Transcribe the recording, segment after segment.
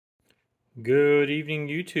Good evening,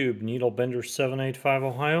 YouTube. Needlebender 785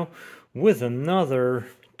 Ohio with another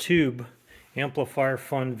tube amplifier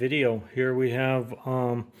fun video. Here we have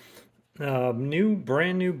a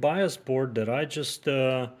brand new bias board that I just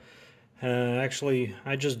I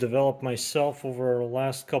just developed myself over the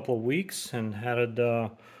last couple of weeks and had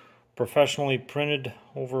it professionally printed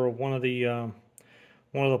over one of the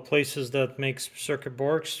places that makes circuit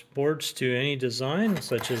boards to any design,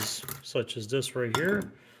 such as this right here.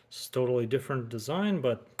 It's a totally different design,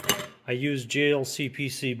 but I use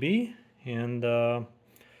GS-35b and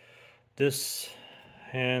this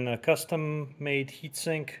and a custom-made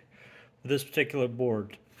heatsink for this particular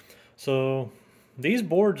board. So these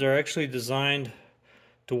boards are actually designed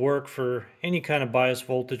to work for any kind of bias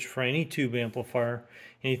voltage for any tube amplifier,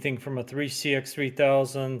 anything from a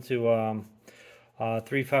 3CX3000 to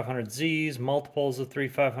 3500Zs, multiples of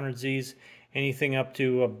 3500Zs, anything up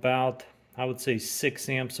to about, I would say, 6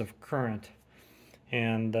 amps of current.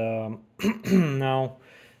 And now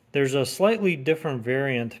there's a slightly different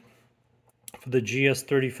variant for the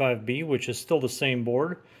GS-35b, which is still the same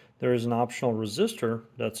board. There is an optional resistor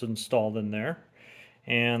that's installed in there,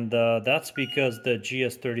 and that's because the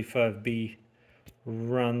GS-35b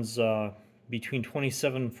runs between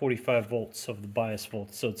 27 and 45 volts of the bias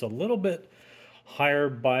volts, so it's a little bit higher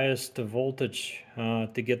bias to voltage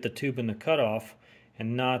to get the tube in the cutoff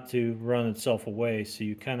and not to run itself away. So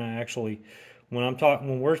you kind of actually,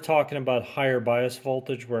 when we're talking about higher bias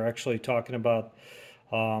voltage, we're actually talking about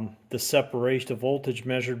the separation of voltage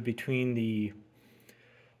measured between the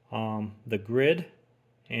grid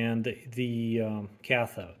and the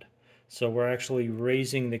cathode. So we're actually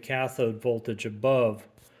raising the cathode voltage above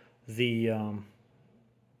the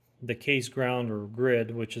case ground or grid,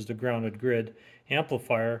 which is the grounded grid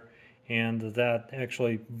amplifier, and that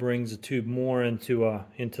actually brings the tube more into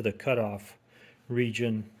the cutoff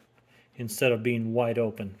region instead of being wide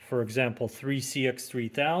open. For example,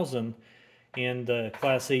 3CX3000 in the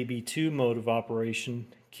Class AB2 mode of operation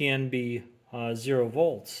can be 0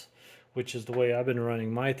 volts, which is the way I've been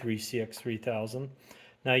running my 3CX3000.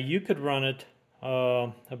 Now you could run it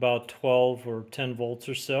about 12 or 10 volts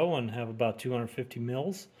or so and have about 250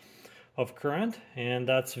 mils of current, and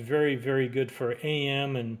that's very, very good for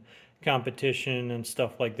AM and competition and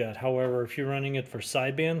stuff like that. However, if you're running it for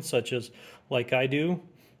sideband, such as like I do,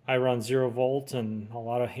 I run 0 volts, and a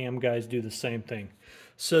lot of ham guys do the same thing.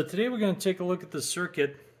 So today we're going to take a look at the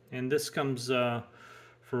circuit, and this comes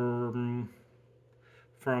from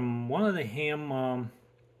one of the ham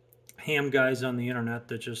guys on the internet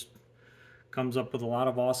that just comes up with a lot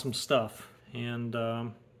of awesome stuff. And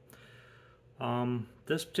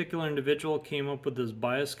this particular individual came up with this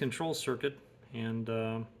bias control circuit,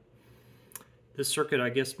 and this circuit, I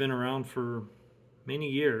guess, been around for many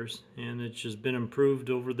years, and it's just been improved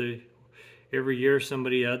over every year.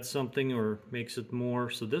 Somebody adds something or makes it more.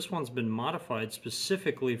 So this one's been modified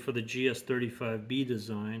specifically for the GS-35b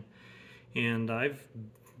design, and I've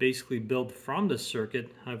basically built from this circuit.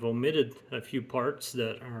 I've omitted a few parts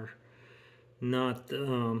that are not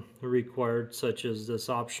required, such as this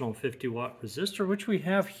optional 50-watt resistor, which we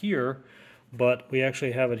have here, but we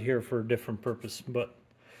actually have it here for a different purpose. But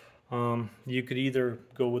you could either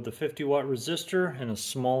go with the 50-watt resistor and a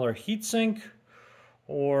smaller heatsink,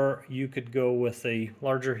 or you could go with a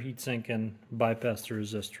larger heatsink and bypass the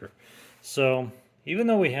resistor. So even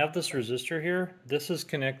though we have this resistor here, this is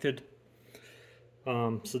connected.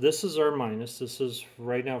 So this is our minus. This is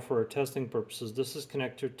right now for our testing purposes. This is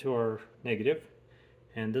connected to our negative,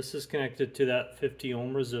 and this is connected to that 50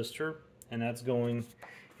 ohm resistor, and that's going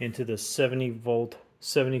into the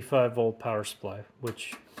 75 volt power supply,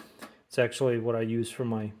 which it's actually what I use for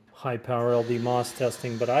my high power LD MOS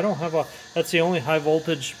testing. But I don't have that's the only high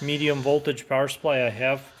voltage, medium voltage power supply I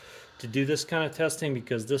have to do this kind of testing,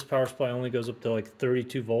 because this power supply only goes up to like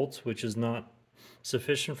 32 volts, which is not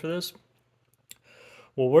sufficient for this.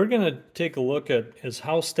 What we're going to take a look at is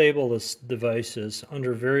how stable this device is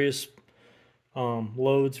under various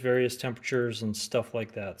loads, various temperatures, and stuff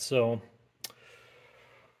like that. So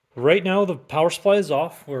right now the power supply is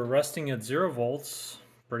off. We're resting at 0 volts,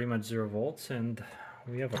 pretty much 0 volts, and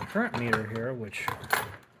we have a current meter here, which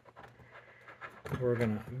we're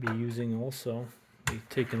going to be using also. Be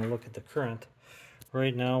taking a look at the current.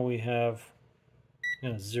 Right now we have, I'm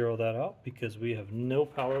going to zero that out because we have no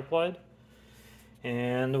power applied.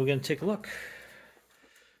 And we're going to take a look.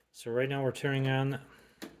 So right now we're turning on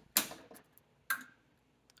this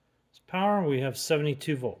power. We have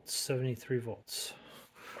 72 volts, 73 volts.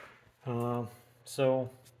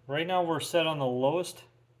 So right now we're set on the lowest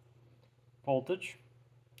voltage,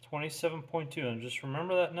 27.2. And just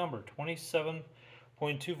remember that number, 27.2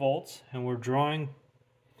 0.2 volts, and we're drawing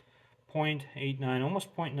 0.89,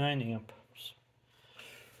 almost 0.9 amps.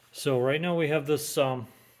 So right now we have this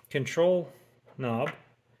control knob,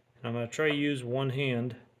 and I'm going to try to use one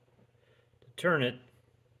hand to turn it.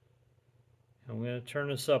 I'm going to turn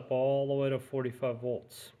this up all the way to 45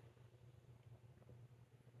 volts.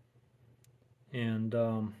 And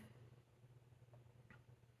so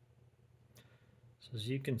as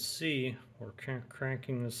you can see, we're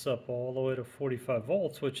cranking this up all the way to 45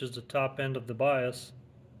 volts, which is the top end of the bias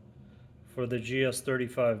for the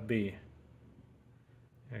GS-35b.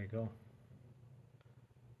 There you go.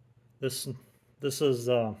 This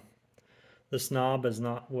knob is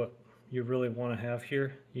not what you really want to have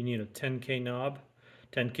here. You need a 10K knob,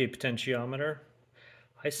 10K potentiometer.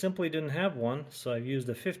 I simply didn't have one, so I've used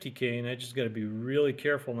a 50K, and I just got to be really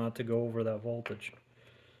careful not to go over that voltage.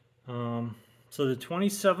 So the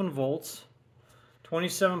 27 volts,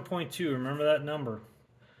 27.2, remember that number,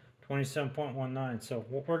 27.19. So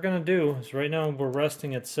what we're going to do is right now we're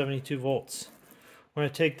resting at 72 volts. I'm going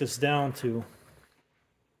to take this down to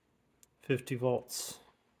 50 volts.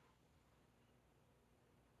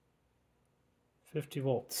 50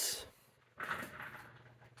 volts.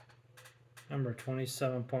 Remember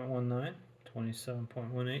 27.19,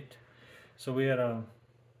 27.18. So we had a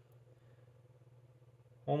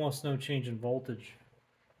almost no change in voltage.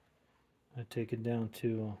 I take it down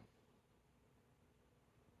to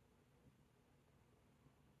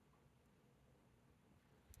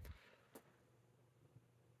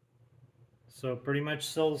so pretty much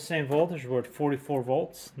still the same voltage. We're at 44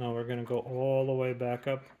 volts. Now we're going to go all the way back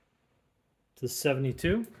up to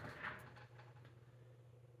 72.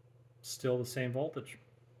 Still the same voltage.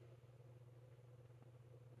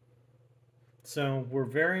 So we're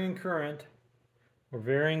varying current. We're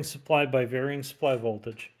varying supply by varying supply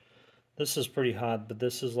voltage. This is pretty hot, but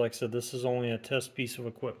this is, like I said, this is only a test piece of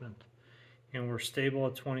equipment. And we're stable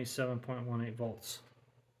at 27.18 volts.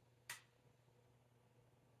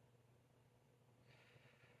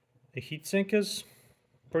 The heatsink is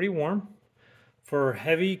pretty warm. For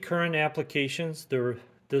heavy current applications,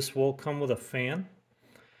 this will come with a fan.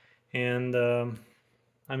 And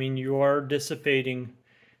I mean, you are dissipating,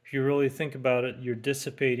 if you really think about it, you're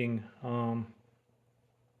dissipating.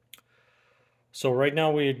 So right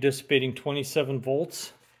now we're dissipating 27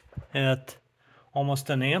 volts at almost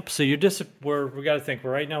an amp. So we got to think,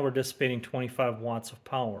 right now we're dissipating 25 watts of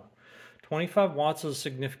power. 25 watts is a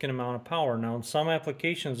significant amount of power. Now in some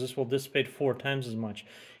applications this will dissipate 4 times as much,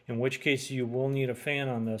 in which case you will need a fan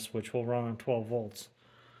on this, which will run on 12 volts.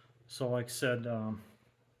 So like I said,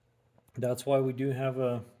 that's why we do have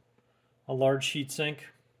a large heatsink,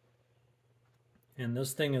 and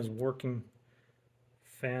this thing is working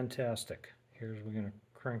fantastic. We're going to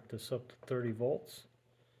crank this up to 30 volts.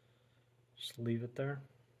 Just leave it there.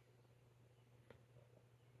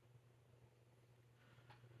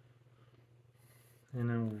 And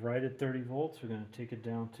then right at 30 volts, we're going to take it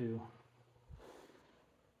down to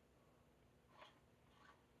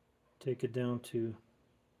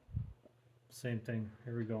same thing.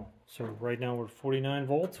 Here we go. So right now we're at 49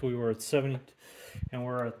 volts. We were at 70, and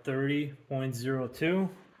we're at 30.02. I'm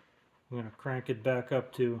going to crank it back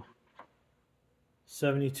up to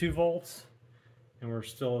 72 volts, and we're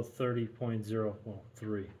still at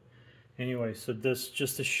 30.03. Anyway, so this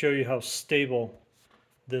just to show you how stable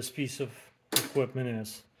this piece of equipment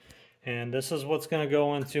is. And this is what's going to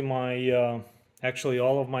go into my actually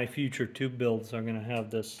all of my future tube builds are going to have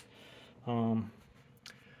this.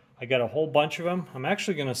 I got a whole bunch of them. I'm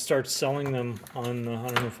actually going to start selling them on I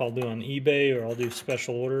don't know if I'll do on eBay or I'll do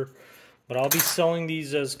special order, but I'll be selling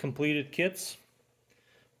these as completed kits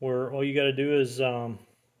where all you got to do is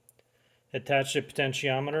attach the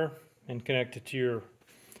potentiometer and connect it to your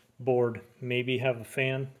board. Maybe have a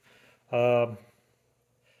fan.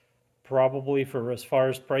 Probably for as far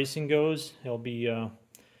as pricing goes, it'll be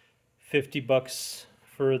 $50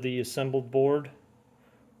 for the assembled board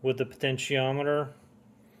with the potentiometer,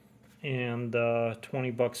 and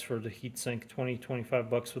 $20 for the heatsink,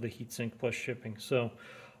 $25 for the heatsink plus shipping. So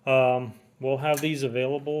we'll have these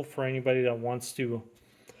available for anybody that wants to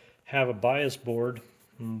have a bias board.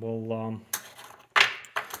 We'll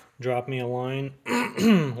drop me a line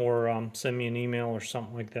or send me an email or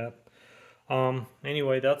something like that.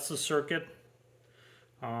 Anyway, that's the circuit.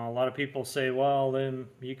 A lot of people say, well, then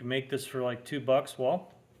you can make this for like $2.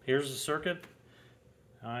 Well, here's the circuit.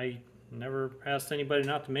 I never asked anybody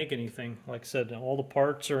not to make anything. Like I said, all the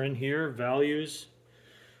parts are in here, values.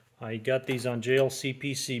 I got these on JLC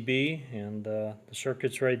PCB, and the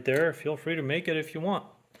circuit's right there. Feel free to make it if you want.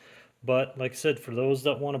 But like I said, for those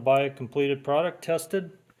that want to buy a completed product,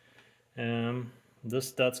 tested,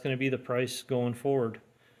 that's going to be the price going forward.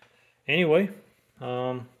 Anyway,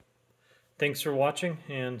 thanks for watching,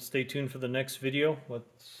 and stay tuned for the next video.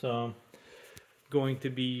 What's going to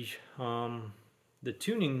be the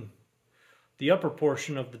tuning, the upper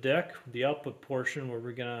portion of the deck, the output portion, where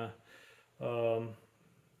we're gonna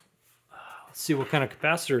see what kind of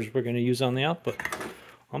capacitors we're going to use on the output.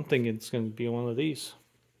 I'm thinking it's going to be one of these.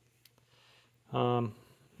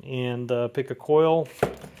 And pick a coil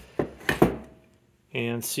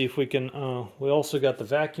and see if we can. We also got the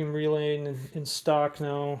vacuum relay in stock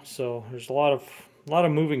now, so there's a lot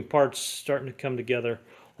of moving parts starting to come together.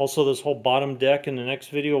 Also, this whole bottom deck in the next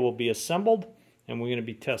video will be assembled, and we're going to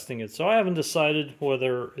be testing it. So I haven't decided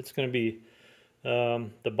whether it's going to be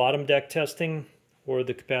the bottom deck testing or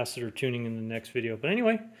the capacitor tuning in the next video. But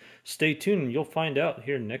anyway, stay tuned and you'll find out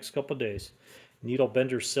here in the next couple of days. Needle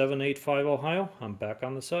Bender 785 Ohio, I'm back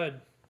on the side.